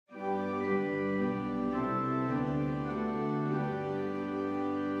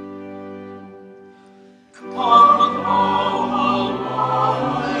Come, O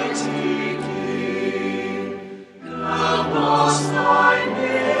Almighty King, help us thy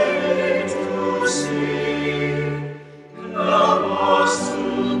name to sing, help us to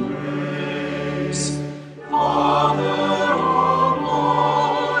praise, Father of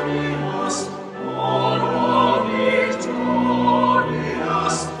glorious, Lord of victorious,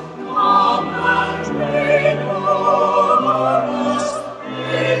 come and reign over us,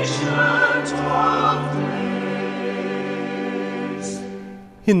 ancient of days.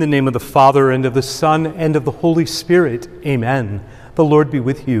 In the name of the Father, and of the Son, and of the Holy Spirit, amen. The Lord be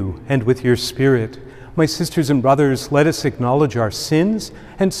with you, and with your spirit. My sisters and brothers, let us acknowledge our sins,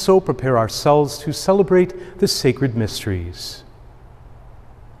 and so prepare ourselves to celebrate the sacred mysteries.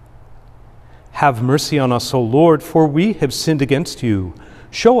 Have mercy on us, O Lord, for we have sinned against you.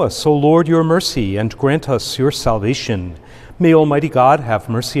 Show us, O Lord, your mercy, and grant us your salvation. May Almighty God have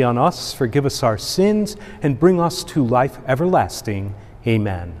mercy on us, forgive us our sins, and bring us to life everlasting.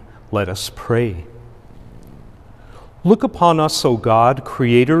 Amen. Let us pray. Look upon us, O God,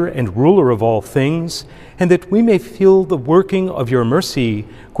 Creator and ruler of all things, and that we may feel the working of your mercy,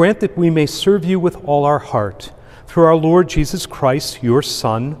 grant that we may serve you with all our heart. Through our Lord Jesus Christ, your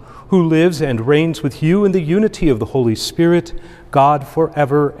Son, who lives and reigns with you in the unity of the Holy Spirit, God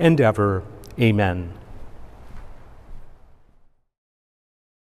forever and ever. Amen.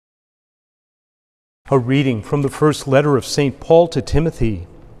 A reading from the first letter of St. Paul to Timothy.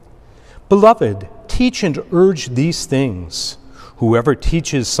 Beloved, teach and urge these things. Whoever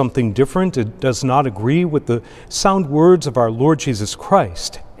teaches something different and does not agree with the sound words of our Lord Jesus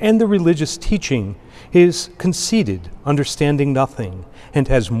Christ and the religious teaching is conceited, understanding nothing, and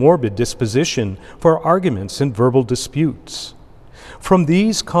has morbid disposition for arguments and verbal disputes. From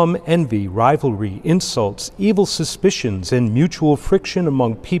these come envy, rivalry, insults, evil suspicions, and mutual friction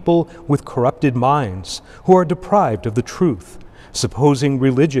among people with corrupted minds, who are deprived of the truth, supposing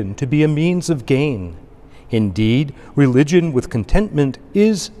religion to be a means of gain. Indeed, religion with contentment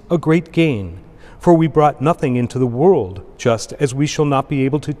is a great gain, for we brought nothing into the world, just as we shall not be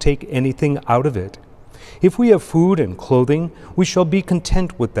able to take anything out of it. If we have food and clothing, we shall be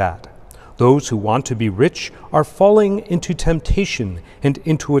content with that. Those who want to be rich are falling into temptation and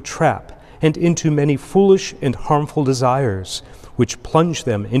into a trap and into many foolish and harmful desires, which plunge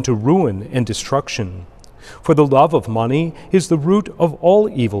them into ruin and destruction. For the love of money is the root of all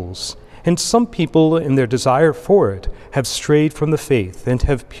evils, and some people in their desire for it have strayed from the faith and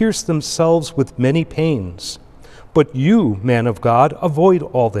have pierced themselves with many pains. But you, man of God, avoid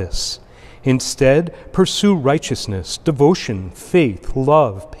all this. Instead, pursue righteousness, devotion, faith,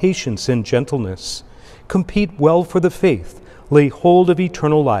 love, patience, and gentleness. Compete well for the faith. Lay hold of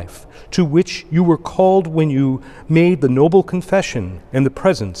eternal life, to which you were called when you made the noble confession in the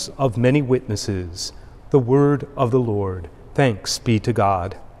presence of many witnesses. The word of the Lord. Thanks be to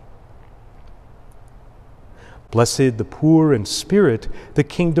God. Blessed the poor in spirit, the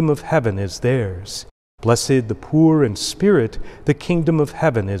kingdom of heaven is theirs. Blessed the poor in spirit, the kingdom of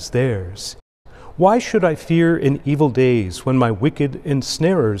heaven is theirs. Why should I fear in evil days when my wicked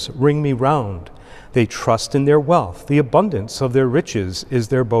ensnarers ring me round? They trust in their wealth, the abundance of their riches is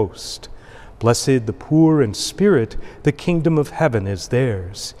their boast. Blessed the poor in spirit, the kingdom of heaven is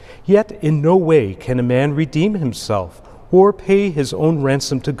theirs. Yet in no way can a man redeem himself or pay his own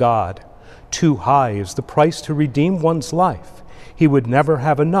ransom to God. Too high is the price to redeem one's life. He would never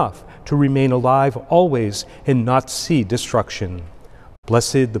have enough to remain alive always and not see destruction.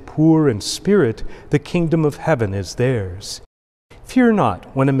 Blessed the poor in spirit, the kingdom of heaven is theirs. Fear not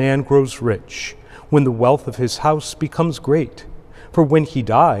when a man grows rich, when the wealth of his house becomes great. For when he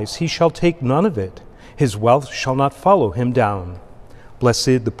dies, he shall take none of it. His wealth shall not follow him down.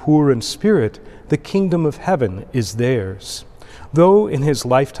 Blessed the poor in spirit, the kingdom of heaven is theirs. Though in his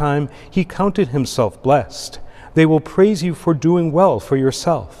lifetime he counted himself blessed, they will praise you for doing well for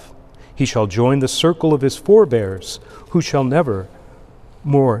yourself. He shall join the circle of his forebears, who shall never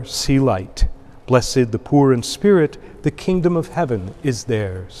more see light. Blessed the poor in spirit, the kingdom of heaven is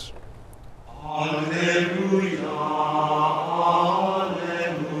theirs. Alleluia, alleluia,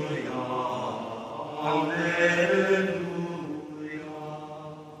 alleluia, alleluia,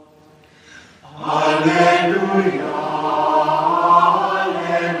 alleluia.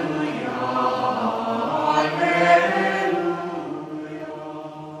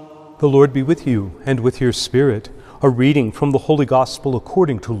 The Lord be with you, and with your spirit. A reading from the Holy Gospel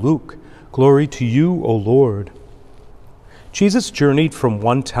according to Luke. Glory to you, O Lord. Jesus journeyed from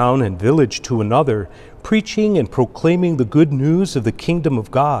one town and village to another, preaching and proclaiming the good news of the kingdom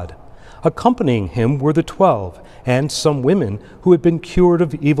of God. Accompanying him were the 12, and some women who had been cured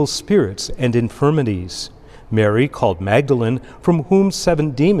of evil spirits and infirmities. Mary called Magdalene, from whom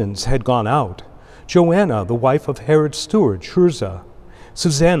 7 demons had gone out. Joanna, the wife of Herod's steward, Chuza.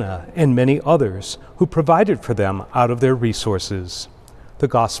 Susanna, and many others, who provided for them out of their resources. The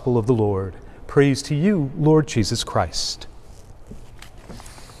Gospel of the Lord. Praise to you, Lord Jesus Christ.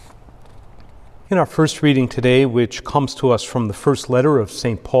 In our first reading today, which comes to us from the first letter of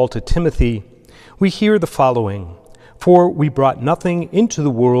St. Paul to Timothy, we hear the following: "For we brought nothing into the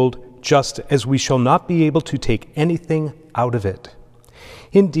world, just as we shall not be able to take anything out of it."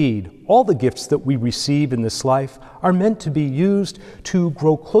 Indeed, all the gifts that we receive in this life are meant to be used to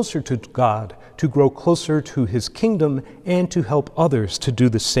grow closer to God, to grow closer to His kingdom, and to help others to do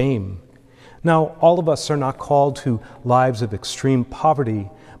the same. Now, all of us are not called to lives of extreme poverty,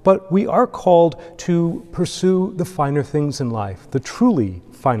 but we are called to pursue the finer things in life, the truly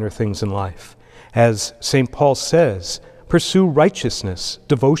finer things in life. As St. Paul says, pursue righteousness,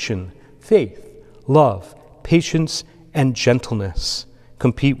 devotion, faith, love, patience, and gentleness.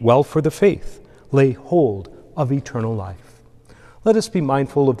 Compete well for the faith. Lay hold of eternal life. Let us be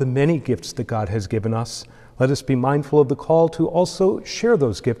mindful of the many gifts that God has given us. Let us be mindful of the call to also share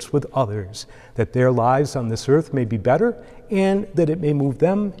those gifts with others, that their lives on this earth may be better and that it may move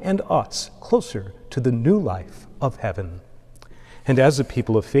them and us closer to the new life of heaven. And as a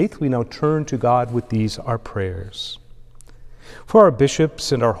people of faith, we now turn to God with these our prayers. For our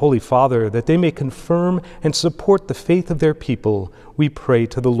bishops and our Holy Father, that they may confirm and support the faith of their people, we pray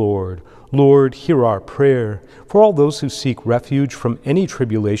to the Lord. Lord, hear our prayer. For all those who seek refuge from any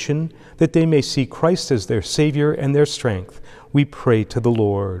tribulation, that they may see Christ as their Savior and their strength, we pray to the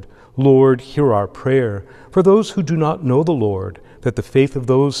Lord. Lord, hear our prayer. For those who do not know the Lord, that the faith of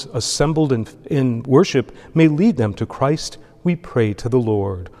those assembled in worship may lead them to Christ, we pray to the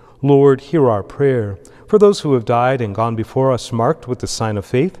Lord. Lord, hear our prayer. For those who have died and gone before us marked with the sign of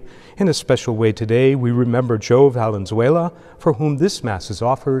faith, in a special way today we remember Joe Valenzuela, for whom this Mass is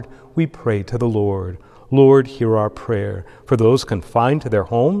offered, we pray to the Lord. Lord, hear our prayer. For those confined to their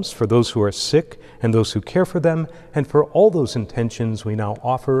homes, for those who are sick and those who care for them, and for all those intentions we now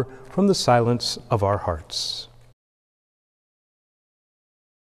offer from the silence of our hearts.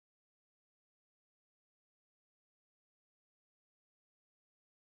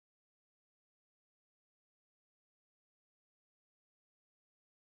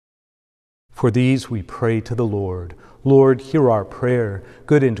 For these we pray to the Lord. Lord, hear our prayer.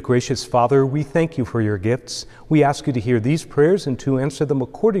 Good and gracious Father, we thank you for your gifts. We ask you to hear these prayers and to answer them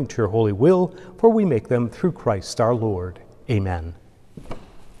according to your holy will, for we make them through Christ our Lord. Amen.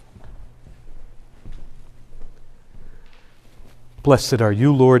 Blessed are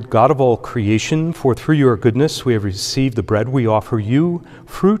you, Lord, God of all creation, for through your goodness we have received the bread we offer you,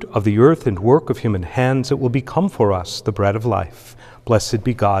 fruit of the earth and work of human hands. It will become for us the bread of life. Blessed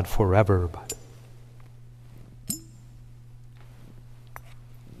be God forever.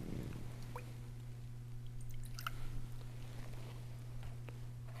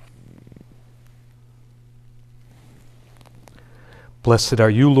 Blessed are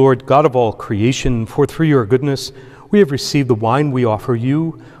you, Lord, God of all creation, for through your goodness we have received the wine we offer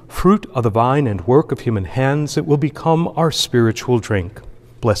you, fruit of the vine and work of human hands. It will become our spiritual drink.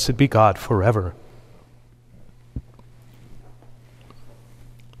 Blessed be God forever.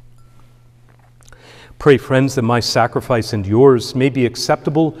 Pray, friends, that my sacrifice and yours may be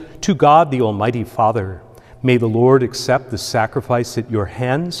acceptable to God, the Almighty Father. May the Lord accept the sacrifice at your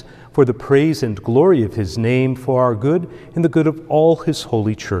hands for the praise and glory of his name, for our good and the good of all his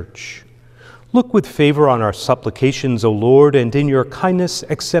holy church. Look with favor on our supplications, O Lord, and in your kindness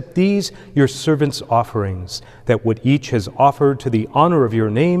accept these, your servants' offerings, that what each has offered to the honor of your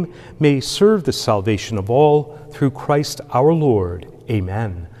name may serve the salvation of all, through Christ our Lord.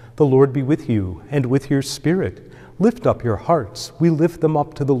 Amen. The Lord be with you, and with your spirit. Lift up your hearts. We lift them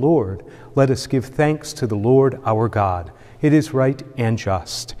up to the Lord. Let us give thanks to the Lord our God. It is right and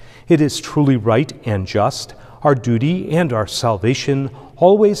just. It is truly right and just, our duty and our salvation,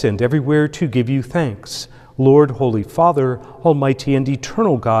 always and everywhere to give you thanks. Lord, Holy Father, Almighty and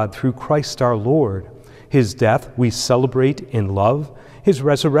eternal God, through Christ our Lord. His death we celebrate in love. His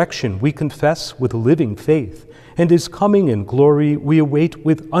resurrection we confess with living faith. And his coming in glory we await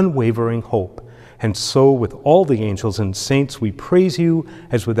with unwavering hope. And so with all the angels and saints we praise you,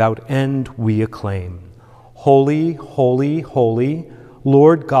 as without end we acclaim. Holy, holy, holy,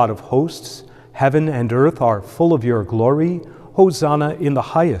 Lord God of hosts, heaven and earth are full of your glory. Hosanna in the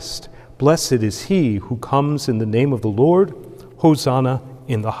highest. Blessed is he who comes in the name of the Lord. Hosanna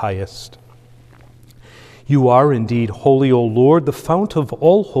in the highest. You are indeed holy, O Lord, the fount of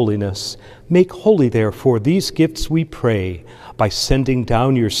all holiness. Make holy, therefore, these gifts, we pray, by sending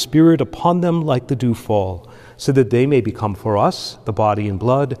down your Spirit upon them like the dewfall, so that they may become for us the body and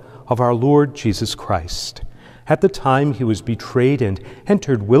blood of our Lord Jesus Christ. At the time he was betrayed and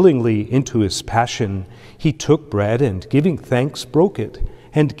entered willingly into his passion, he took bread and, giving thanks, broke it,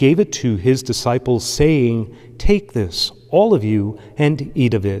 and gave it to his disciples, saying, "Take this, all of you, and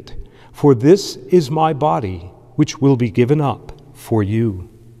eat of it. For this is my body, which will be given up for you."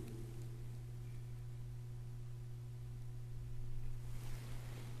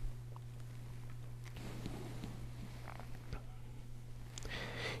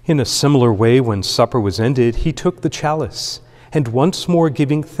 In a similar way, when supper was ended, he took the chalice, and once more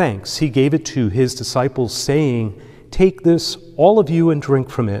giving thanks, he gave it to his disciples, saying, "Take this, all of you, and drink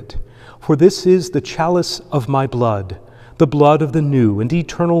from it. For this is the chalice of my blood, the blood of the new and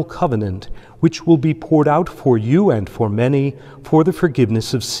eternal covenant, which will be poured out for you and for many for the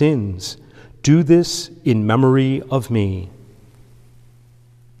forgiveness of sins. Do this in memory of me."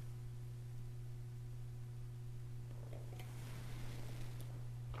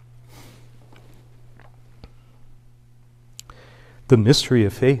 The mystery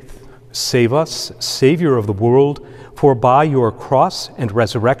of faith. Save us, Savior of the world, for by your cross and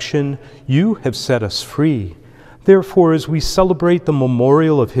resurrection you have set us free. Therefore, as we celebrate the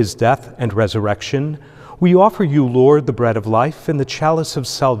memorial of his death and resurrection, we offer you, Lord, the bread of life and the chalice of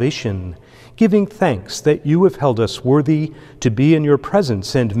salvation, giving thanks that you have held us worthy to be in your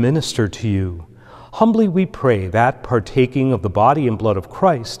presence and minister to you. Humbly we pray that, partaking of the body and blood of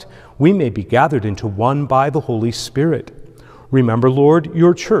Christ, we may be gathered into one by the Holy Spirit. Remember, Lord,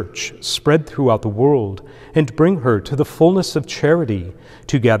 your church spread throughout the world, and bring her to the fullness of charity,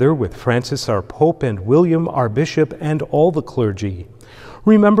 together with Francis our Pope and William our Bishop and all the clergy.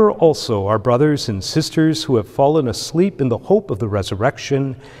 Remember also our brothers and sisters who have fallen asleep in the hope of the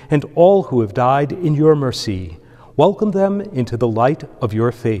resurrection, and all who have died in your mercy. Welcome them into the light of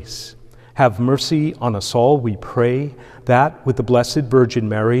your face. Have mercy on us all, we pray, that with the Blessed Virgin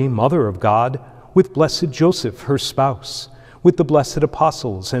Mary, Mother of God, with Blessed Joseph, her spouse, with the blessed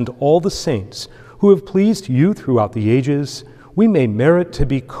apostles and all the saints who have pleased you throughout the ages, we may merit to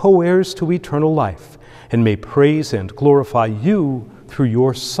be co-heirs to eternal life, and may praise and glorify you through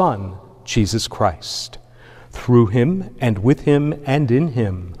your Son, Jesus Christ. Through him, and with him, and in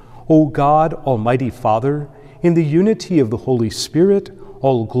him, O God, Almighty Father, in the unity of the Holy Spirit,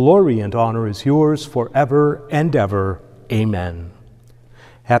 all glory and honor is yours forever and ever. Amen.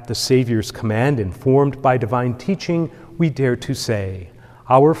 At the Savior's command, informed by divine teaching, we dare to say,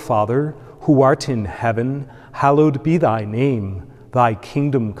 Our Father, who art in heaven, hallowed be thy name. Thy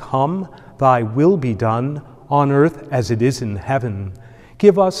kingdom come, thy will be done, on earth as it is in heaven.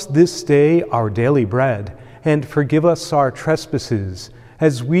 Give us this day our daily bread, and forgive us our trespasses,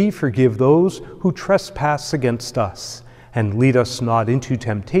 as we forgive those who trespass against us. And lead us not into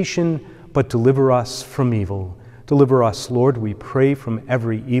temptation, but deliver us from evil. Deliver us, Lord, we pray, from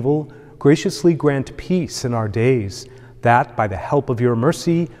every evil. Graciously grant peace in our days, that by the help of your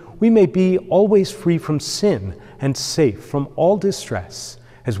mercy we may be always free from sin and safe from all distress,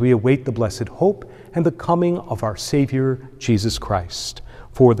 as we await the blessed hope and the coming of our Savior, Jesus Christ.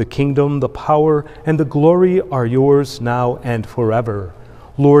 For the kingdom, the power, and the glory are yours now and forever.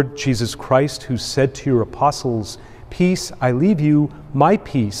 Lord Jesus Christ, who said to your apostles, "Peace I leave you, my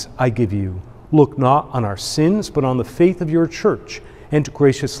peace I give you," look not on our sins, but on the faith of your church, and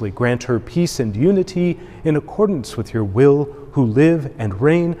graciously grant her peace and unity in accordance with your will, who live and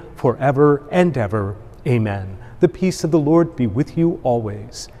reign forever and ever. Amen. The peace of the Lord be with you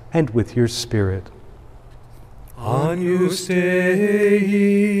always, and with your spirit. Agnus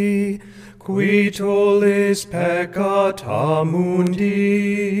Dei, qui tollis peccata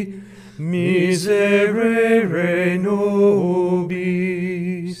mundi, miserere nobis.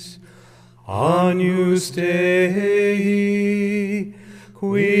 Agnus Dei,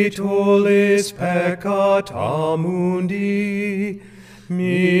 qui tollis peccata mundi,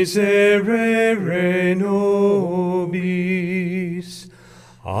 miserere nobis.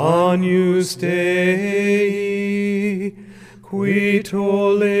 Agnus Dei, qui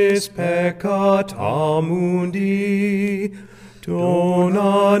tollis peccata mundi,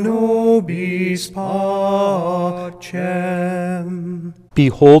 dona nobis pacem.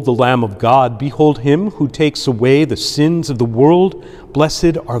 Behold the Lamb of God, behold him who takes away the sins of the world.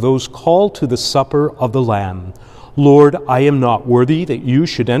 Blessed are those called to the supper of the Lamb. Lord, I am not worthy that you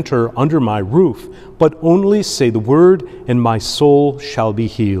should enter under my roof, but only say the word, and my soul shall be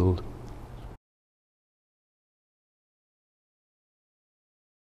healed.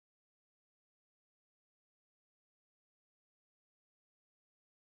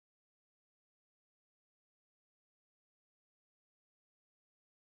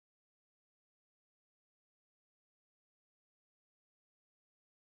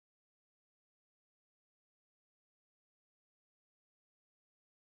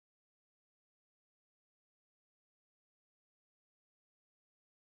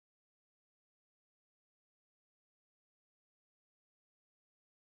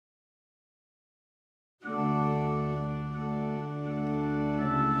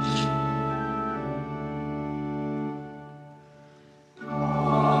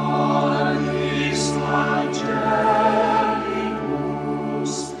 Panis, Angelicus,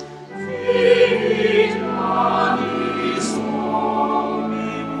 fit Panis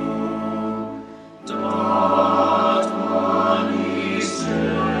omnibus, dat Panis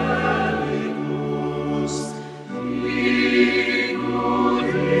Angelicus, figur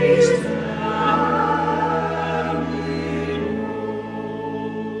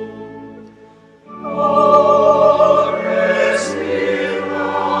Christi ores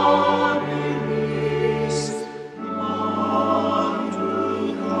mirabilis,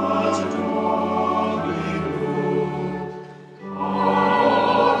 manducat Dominum,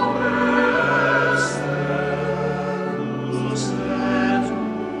 ames terus et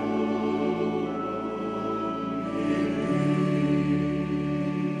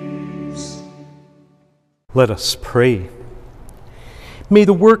humilis. Let us pray. May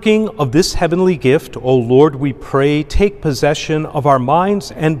the working of this heavenly gift, O Lord, we pray, take possession of our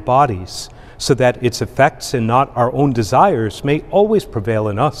minds and bodies, so that its effects and not our own desires may always prevail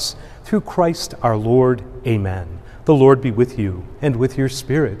in us. Through Christ our Lord. Amen. The Lord be with you and with your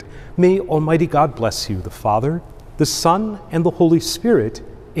spirit. May Almighty God bless you, the Father, the Son, and the Holy Spirit.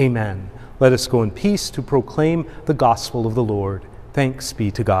 Amen. Let us go in peace to proclaim the gospel of the Lord. Thanks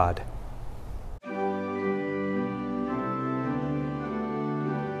be to God.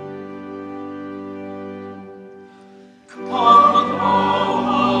 Panis